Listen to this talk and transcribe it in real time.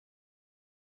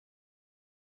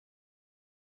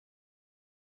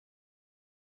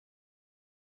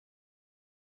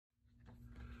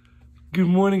Good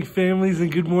morning, families,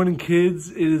 and good morning,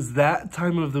 kids. It is that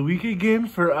time of the week again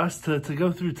for us to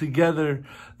go through together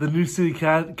the new City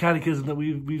Catechism that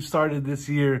we've started this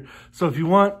year. So if you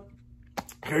want,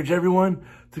 encourage everyone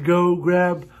to go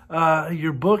grab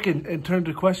your book and turn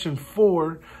to question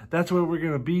 4. That's where we're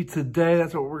going to be today.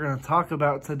 That's what we're going to talk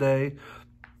about today.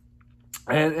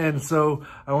 And so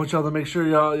I want y'all to make sure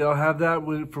y'all have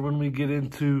that for when we get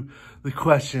into the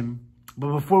question.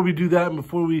 But before we do that, and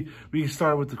before we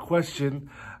start with the question,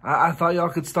 I thought y'all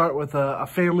could start with a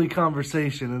family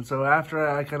conversation. And so after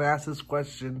I kind of ask this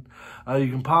question, you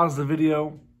can pause the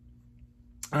video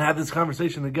and have this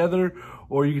conversation together,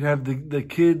 or you can have the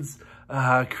kids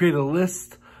create a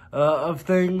list of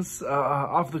things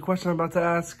off the question I'm about to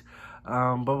ask.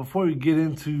 But before we get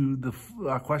into the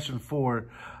question 4,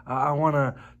 I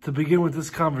want to begin with this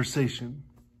conversation.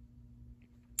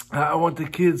 I want the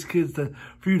kids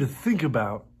for you to think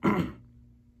about.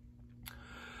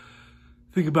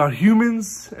 Think about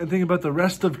humans and think about the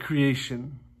rest of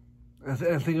creation.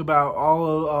 And think about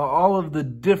all of the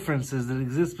differences that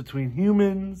exist between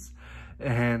humans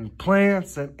and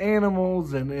plants and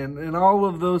animals and all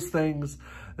of those things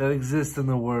that exist in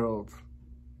the world.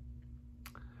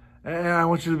 And I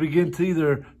want you to begin to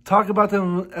either talk about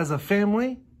them as a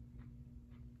family,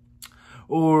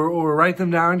 or write them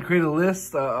down, create a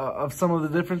list of some of the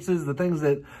differences, the things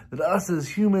that us as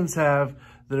humans have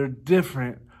that are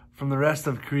different from the rest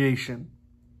of creation.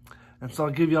 And so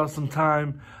I'll give y'all some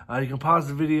time. You can pause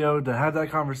the video to have that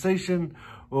conversation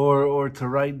or to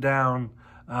write down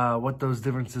what those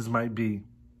differences might be.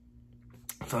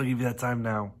 So I'll give you that time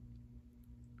now.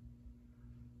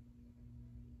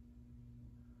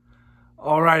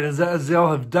 All right, as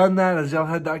y'all have done that, as y'all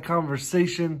had that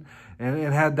conversation,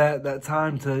 and had that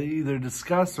time to either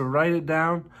discuss or write it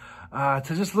down,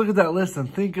 to just look at that list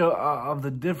and think of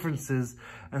the differences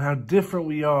and how different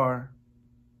we are.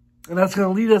 And that's going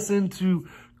to lead us into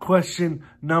question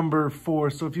number 4.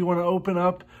 So if you want to open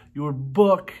up your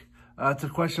book to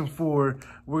question 4,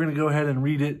 we're going to go ahead and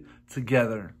read it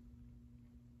together.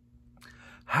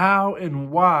 How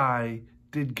and why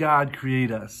did God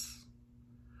create us?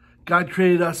 God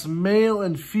created us male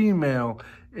and female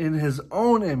in his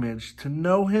own image to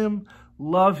know him,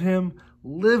 love him,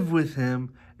 live with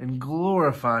him, and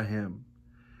glorify him.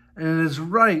 And it is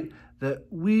right that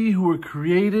we who were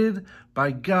created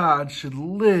by God should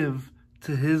live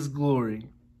to his glory.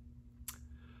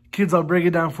 Kids, I'll break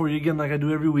it down for you again like I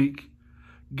do every week.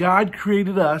 God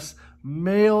created us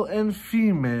male and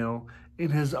female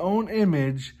in his own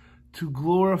image to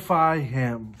glorify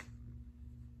him.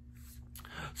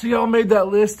 So y'all made that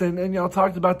list and y'all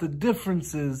talked about the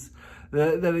differences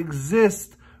that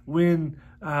exist when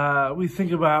we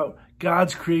think about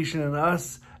God's creation and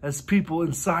us as people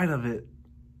inside of it.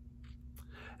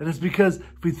 And it's because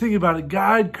if we think about it,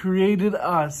 God created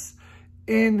us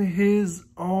in his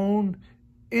own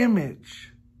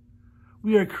image.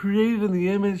 We are created in the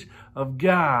image of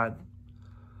God.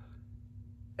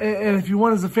 And if you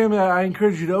want as a family, I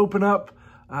encourage you to open up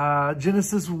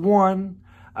Genesis 1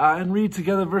 and read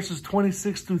together verses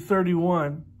 26 through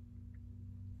 31.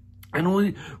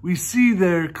 And we see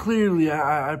there clearly,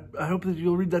 I hope that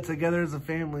you'll read that together as a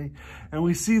family, and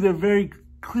we see there very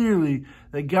clearly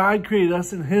that God created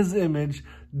us in his image,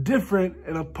 different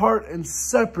and apart and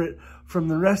separate from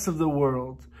the rest of the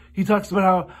world. He talks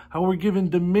about how we're given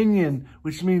dominion,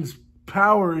 which means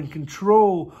power and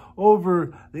control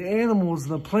over the animals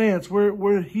and the plants.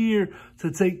 We're here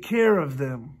to take care of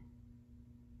them.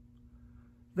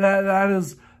 That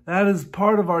is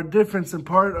part of our difference and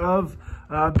part of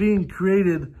being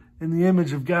created in the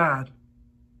image of God.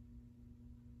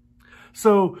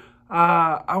 So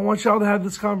I want y'all to have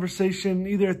this conversation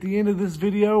either at the end of this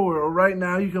video or right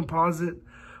now. You can pause it.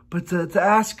 But to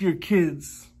ask your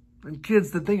kids and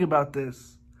kids to think about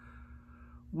this.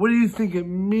 What do you think it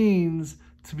means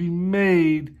to be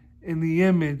made in the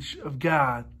image of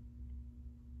God?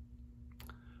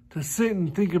 To sit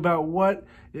and think about what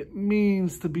it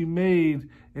means to be made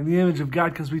in the image of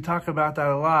God, because we talk about that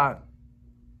a lot.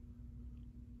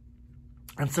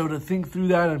 And so to think through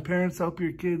that, and parents, help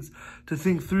your kids to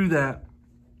think through that.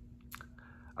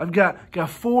 I've got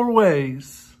 4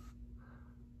 ways,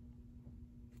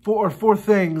 4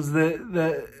 things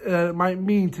that it might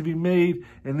mean to be made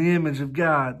in the image of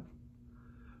God.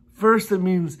 First, it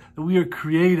means that we are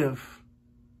creative.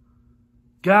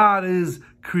 God is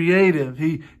creative.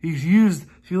 He's used,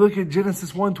 if you look at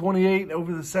Genesis 1:28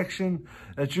 over the section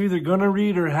that you're either going to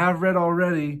read or have read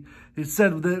already, it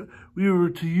said that we were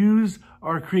to use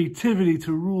our creativity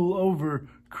to rule over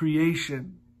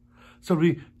creation. So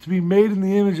to be made in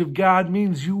the image of God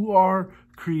means you are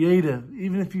creative.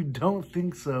 Even if you don't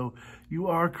think so, you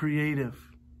are creative.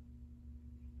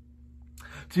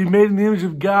 To be made in the image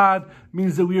of God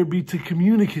means that we are to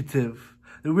communicative,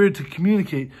 that we are to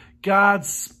communicate. God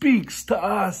speaks to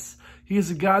us. He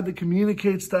is a God that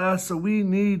communicates to us, so we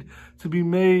need to be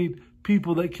made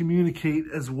people that communicate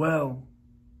as well.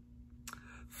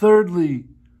 Thirdly,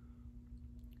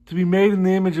 to be made in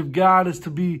the image of God is to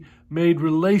be made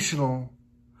relational.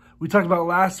 We talked about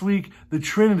last week the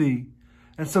Trinity.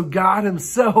 And so God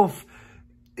himself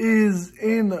is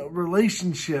in a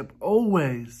relationship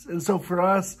always. And so for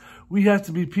us, we have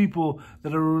to be people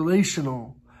that are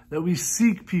relational, that we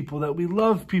seek people, that we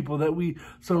love people, that we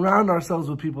surround ourselves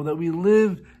with people, that we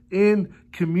live in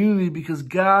community because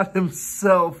God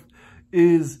himself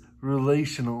is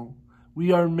relational.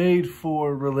 We are made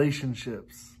for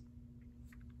relationships.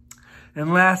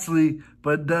 And lastly,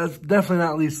 but definitely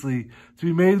not leastly, to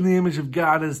be made in the image of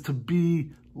God is to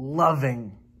be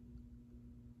loving.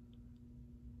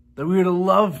 That we are to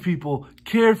love people,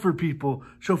 care for people,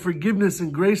 show forgiveness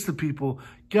and grace to people.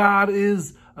 God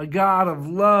is a God of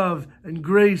love and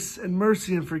grace and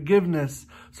mercy and forgiveness.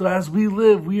 So as we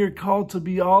live, we are called to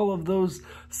be all of those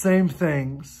same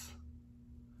things.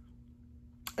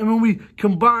 And when we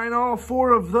combine all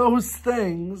four of those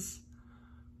things,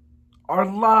 our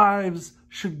lives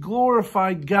should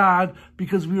glorify God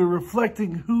because we are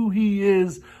reflecting who he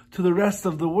is to the rest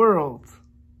of the world.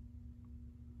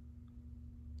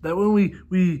 That when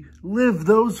we live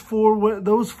those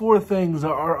four things,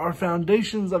 our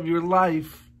foundations of your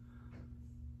life,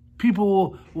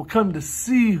 people will come to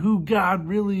see who God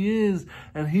really is,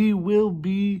 and he will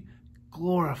be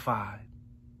glorified.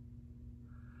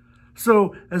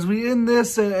 So as we end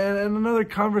this, and another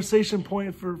conversation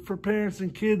point for parents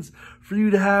and kids for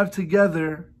you to have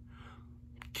together,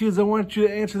 kids, I want you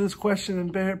to answer this question,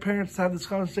 and parents to have this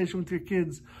conversation with your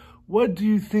kids. What do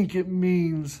you think it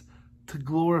means to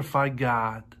glorify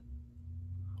God?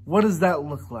 What does that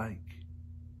look like?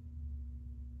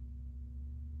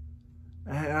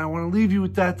 And I want to leave you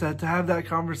with that, to have that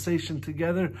conversation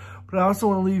together. But I also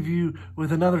want to leave you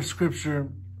with another scripture,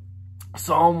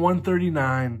 Psalm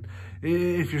 139.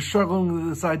 If you're struggling with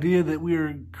this idea that we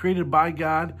are created by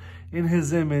God in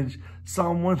his image,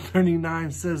 Psalm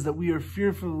 139 says that we are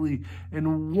fearfully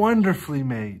and wonderfully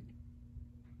made.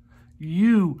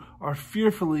 You are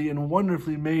fearfully and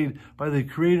wonderfully made by the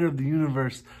creator of the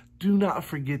universe. Do not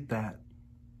forget that.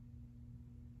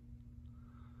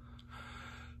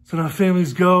 So now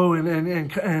families, go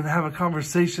and have a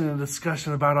conversation and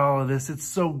discussion about all of this. It's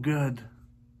so good.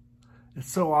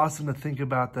 It's so awesome to think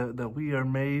about that we are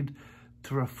made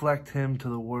to reflect him to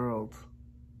the world.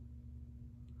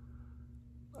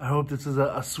 I hope this is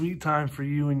a sweet time for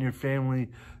you and your family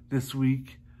this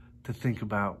week to think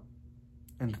about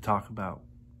and to talk about.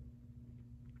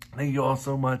 Thank you all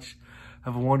so much.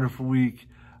 Have a wonderful week.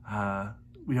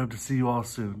 We hope to see you all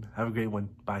soon. Have a great one.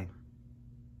 Bye.